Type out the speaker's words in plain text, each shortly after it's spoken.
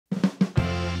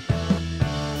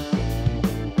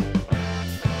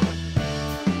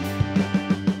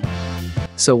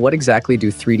So what exactly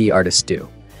do 3D artists do?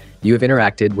 You have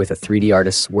interacted with a 3D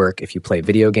artist's work if you play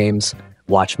video games,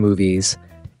 watch movies,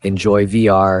 enjoy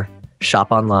VR,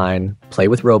 shop online, play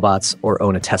with robots, or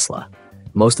own a Tesla.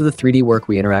 Most of the 3D work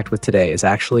we interact with today is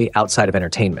actually outside of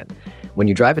entertainment. When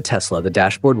you drive a Tesla, the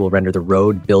dashboard will render the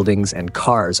road, buildings, and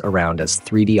cars around as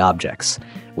 3D objects,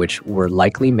 which were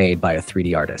likely made by a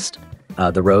 3D artist.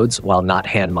 The roads, while not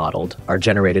hand-modeled, are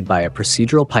generated by a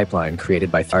procedural pipeline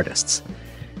created by artists.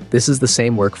 This is the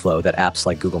same workflow that apps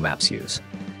like Google Maps use.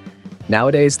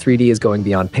 Nowadays, 3D is going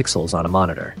beyond pixels on a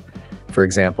monitor. For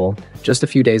example, just a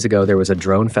few days ago, there was a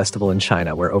drone festival in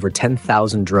China where over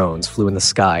 10,000 drones flew in the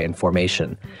sky in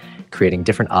formation, creating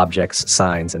different objects,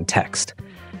 signs, and text.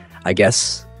 I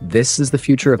guess this is the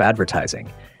future of advertising.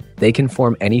 They can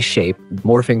form any shape,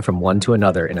 morphing from one to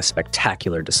another in a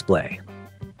spectacular display.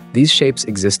 These shapes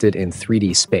existed in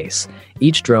 3D space,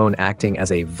 each drone acting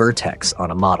as a vertex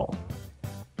on a model.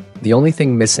 The only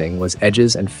thing missing was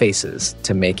edges and faces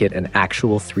to make it an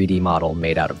actual 3D model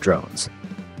made out of drones.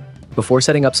 Before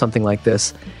setting up something like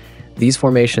this, these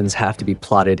formations have to be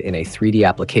plotted in a 3D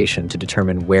application to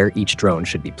determine where each drone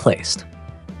should be placed.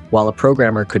 While a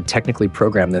programmer could technically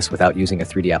program this without using a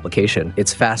 3D application,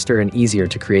 it's faster and easier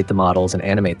to create the models and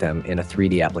animate them in a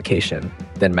 3D application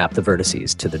than map the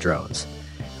vertices to the drones.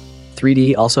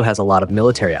 3D also has a lot of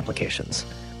military applications.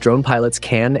 Drone pilots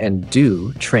can and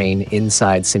do train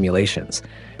inside simulations,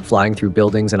 flying through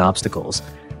buildings and obstacles,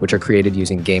 which are created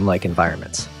using game-like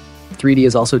environments. 3D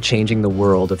is also changing the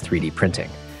world of 3D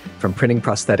printing. From printing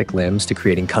prosthetic limbs to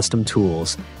creating custom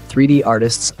tools, 3D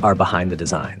artists are behind the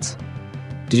designs.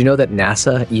 Did you know that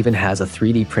NASA even has a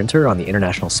 3D printer on the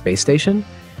International Space Station?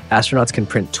 Astronauts can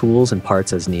print tools and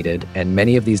parts as needed, and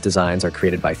many of these designs are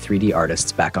created by 3D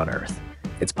artists back on Earth.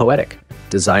 It's poetic,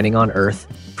 designing on Earth,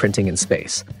 printing in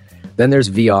space. Then there's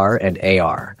VR and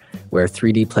AR, where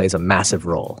 3D plays a massive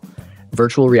role.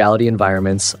 Virtual reality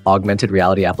environments, augmented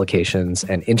reality applications,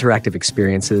 and interactive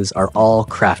experiences are all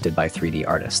crafted by 3D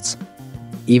artists.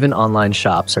 Even online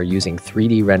shops are using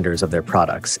 3D renders of their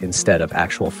products instead of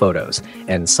actual photos,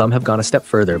 and some have gone a step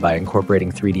further by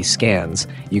incorporating 3D scans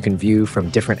you can view from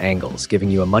different angles,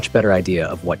 giving you a much better idea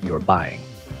of what you're buying.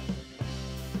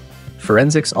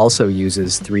 Forensics also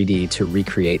uses 3D to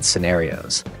recreate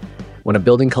scenarios. When a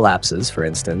building collapses, for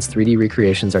instance, 3D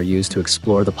recreations are used to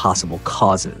explore the possible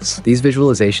causes. These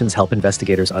visualizations help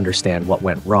investigators understand what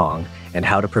went wrong and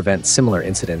how to prevent similar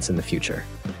incidents in the future.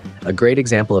 A great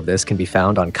example of this can be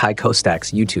found on Kai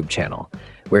Kostak's YouTube channel,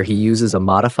 where he uses a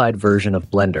modified version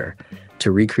of Blender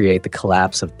to recreate the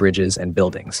collapse of bridges and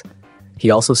buildings. He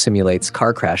also simulates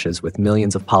car crashes with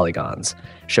millions of polygons,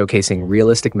 showcasing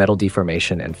realistic metal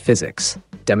deformation and physics,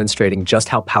 demonstrating just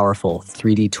how powerful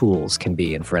 3D tools can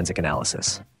be in forensic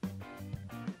analysis.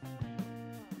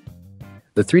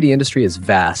 The 3D industry is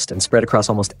vast and spread across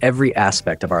almost every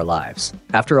aspect of our lives.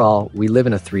 After all, we live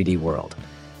in a 3D world.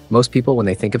 Most people, when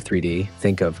they think of 3D,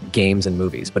 think of games and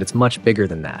movies, but it's much bigger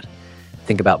than that.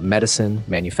 Think about medicine,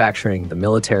 manufacturing, the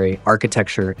military,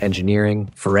 architecture, engineering,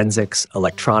 forensics,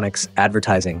 electronics,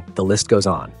 advertising, the list goes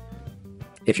on.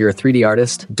 If you're a 3D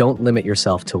artist, don't limit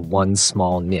yourself to one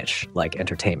small niche like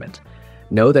entertainment.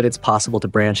 Know that it's possible to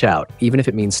branch out, even if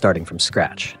it means starting from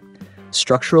scratch.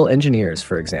 Structural engineers,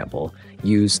 for example,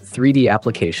 use 3D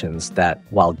applications that,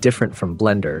 while different from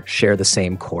Blender, share the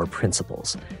same core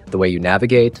principles. The way you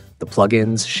navigate, the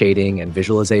plugins, shading, and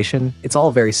visualization, it's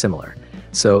all very similar.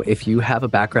 So if you have a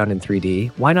background in 3D,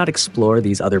 why not explore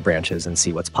these other branches and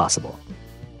see what's possible?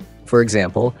 For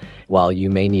example, while you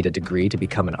may need a degree to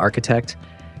become an architect,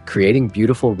 creating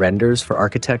beautiful renders for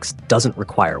architects doesn't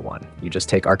require one. You just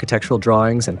take architectural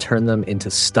drawings and turn them into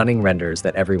stunning renders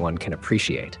that everyone can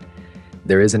appreciate.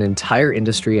 There is an entire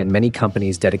industry and many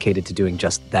companies dedicated to doing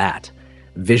just that,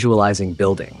 visualizing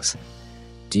buildings.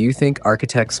 Do you think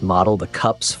architects model the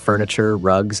cups, furniture,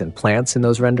 rugs, and plants in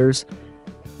those renders?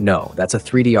 No, that's a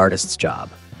 3D artist's job,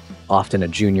 often a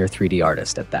junior 3D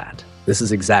artist at that. This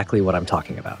is exactly what I'm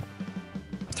talking about.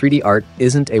 3D art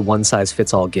isn't a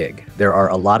one-size-fits-all gig. There are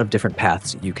a lot of different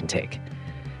paths you can take.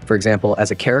 For example,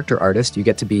 as a character artist, you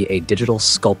get to be a digital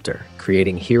sculptor,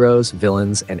 creating heroes,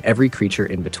 villains, and every creature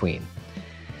in between.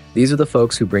 These are the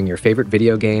folks who bring your favorite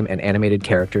video game and animated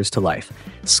characters to life,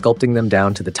 sculpting them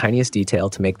down to the tiniest detail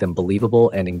to make them believable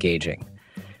and engaging.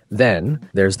 Then,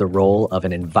 there's the role of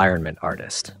an environment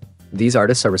artist. These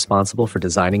artists are responsible for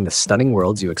designing the stunning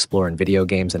worlds you explore in video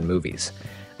games and movies.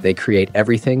 They create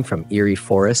everything from eerie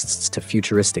forests to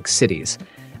futuristic cities,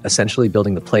 essentially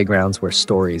building the playgrounds where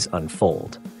stories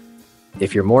unfold.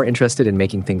 If you're more interested in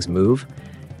making things move,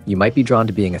 you might be drawn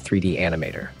to being a 3D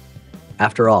animator.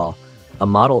 After all, A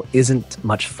model isn't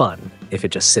much fun if it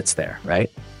just sits there, right?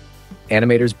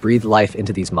 Animators breathe life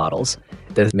into these models,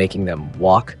 that is making them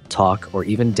walk, talk, or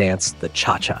even dance the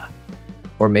cha-cha.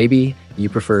 Or maybe you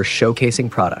prefer showcasing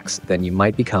products, then you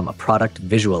might become a product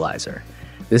visualizer.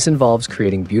 This involves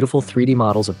creating beautiful 3D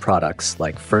models of products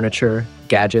like furniture,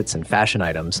 gadgets, and fashion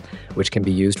items, which can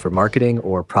be used for marketing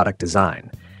or product design.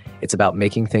 It's about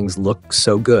making things look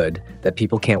so good that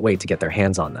people can't wait to get their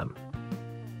hands on them.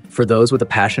 For those with a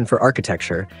passion for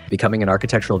architecture, becoming an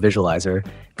architectural visualizer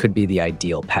could be the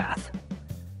ideal path.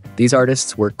 These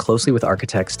artists work closely with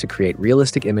architects to create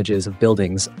realistic images of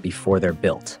buildings before they're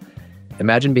built.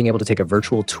 Imagine being able to take a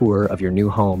virtual tour of your new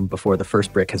home before the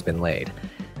first brick has been laid.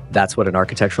 That's what an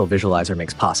architectural visualizer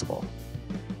makes possible.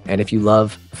 And if you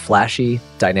love flashy,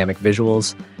 dynamic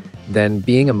visuals, then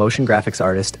being a motion graphics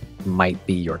artist might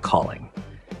be your calling.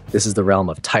 This is the realm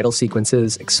of title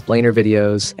sequences, explainer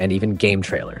videos, and even game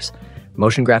trailers.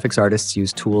 Motion graphics artists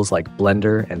use tools like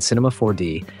Blender and Cinema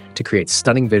 4D to create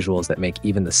stunning visuals that make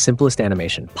even the simplest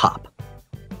animation pop.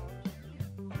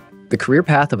 The career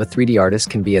path of a 3D artist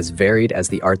can be as varied as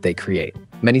the art they create.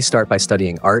 Many start by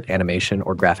studying art, animation,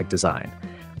 or graphic design.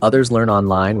 Others learn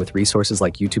online with resources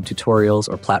like YouTube tutorials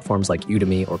or platforms like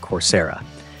Udemy or Coursera.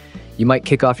 You might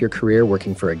kick off your career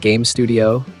working for a game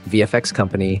studio, VFX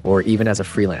company, or even as a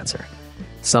freelancer.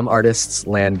 Some artists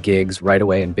land gigs right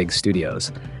away in big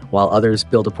studios, while others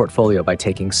build a portfolio by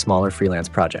taking smaller freelance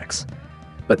projects.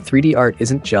 But 3D art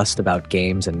isn't just about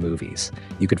games and movies.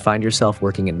 You could find yourself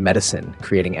working in medicine,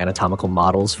 creating anatomical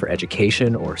models for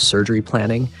education or surgery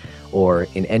planning, or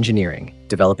in engineering,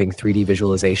 developing 3D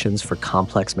visualizations for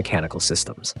complex mechanical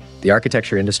systems. The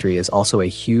architecture industry is also a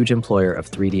huge employer of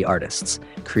 3D artists,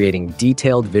 creating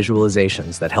detailed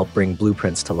visualizations that help bring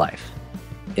blueprints to life.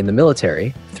 In the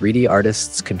military, 3D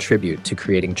artists contribute to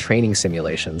creating training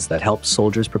simulations that help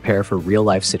soldiers prepare for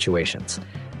real-life situations.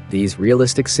 These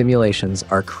realistic simulations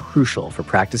are crucial for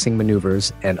practicing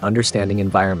maneuvers and understanding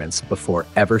environments before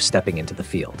ever stepping into the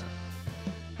field.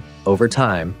 Over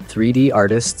time, 3D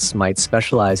artists might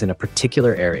specialize in a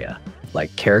particular area,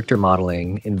 like character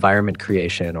modeling, environment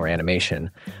creation, or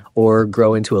animation, or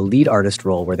grow into a lead artist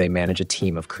role where they manage a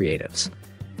team of creatives.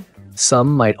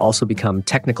 Some might also become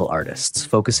technical artists,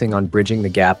 focusing on bridging the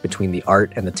gap between the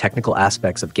art and the technical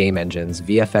aspects of game engines,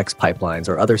 VFX pipelines,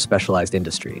 or other specialized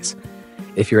industries.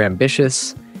 If you're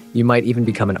ambitious, you might even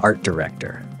become an art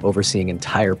director, overseeing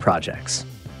entire projects.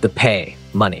 The pay,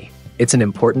 money, it's an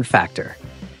important factor.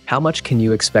 How much can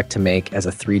you expect to make as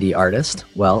a 3D artist?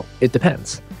 Well, it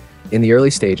depends. In the early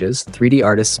stages, 3D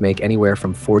artists make anywhere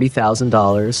from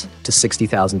 $40,000 to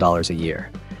 $60,000 a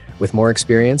year. With more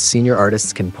experience, senior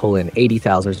artists can pull in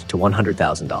 $80,000 to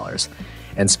 $100,000,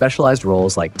 and specialized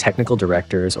roles like technical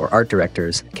directors or art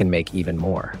directors can make even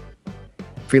more.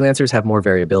 Freelancers have more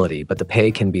variability, but the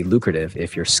pay can be lucrative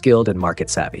if you're skilled and market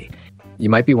savvy. You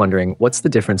might be wondering, what's the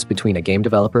difference between a game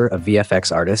developer, a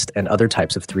VFX artist, and other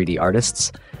types of 3D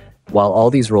artists? While all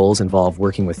these roles involve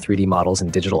working with 3D models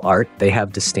and digital art, they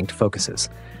have distinct focuses.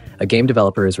 A game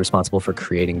developer is responsible for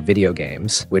creating video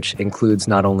games, which includes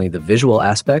not only the visual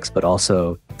aspects, but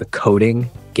also the coding,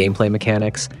 gameplay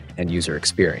mechanics, and user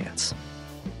experience.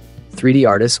 3D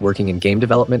artists working in game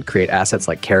development create assets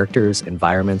like characters,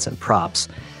 environments, and props,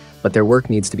 but their work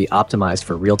needs to be optimized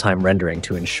for real-time rendering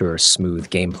to ensure smooth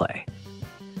gameplay.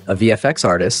 A VFX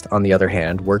artist, on the other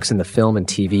hand, works in the film and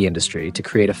TV industry to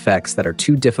create effects that are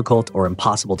too difficult or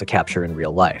impossible to capture in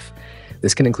real life.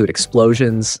 This can include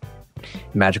explosions,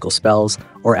 magical spells,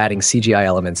 or adding CGI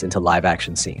elements into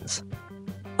live-action scenes.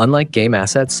 Unlike game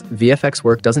assets, VFX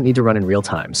work doesn't need to run in real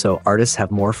time, so artists have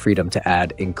more freedom to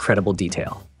add incredible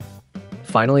detail.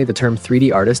 Finally, the term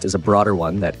 3D artist is a broader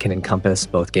one that can encompass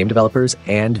both game developers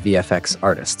and VFX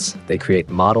artists. They create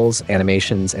models,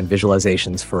 animations, and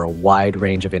visualizations for a wide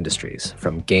range of industries,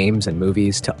 from games and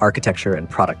movies to architecture and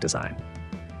product design.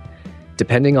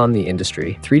 Depending on the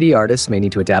industry, 3D artists may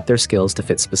need to adapt their skills to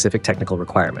fit specific technical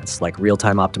requirements, like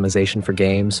real-time optimization for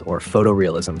games or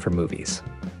photorealism for movies.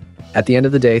 At the end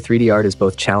of the day, 3D art is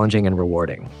both challenging and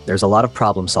rewarding. There's a lot of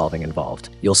problem solving involved.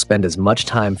 You'll spend as much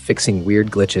time fixing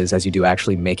weird glitches as you do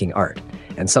actually making art.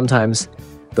 And sometimes,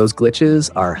 those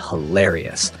glitches are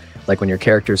hilarious. Like when your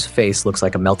character's face looks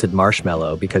like a melted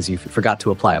marshmallow because you forgot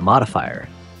to apply a modifier.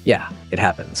 Yeah, it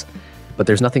happens. But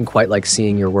there's nothing quite like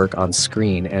seeing your work on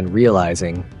screen and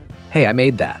realizing, hey, I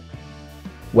made that.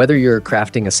 Whether you're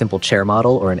crafting a simple chair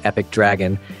model or an epic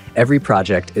dragon, every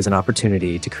project is an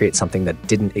opportunity to create something that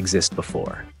didn't exist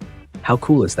before. How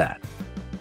cool is that?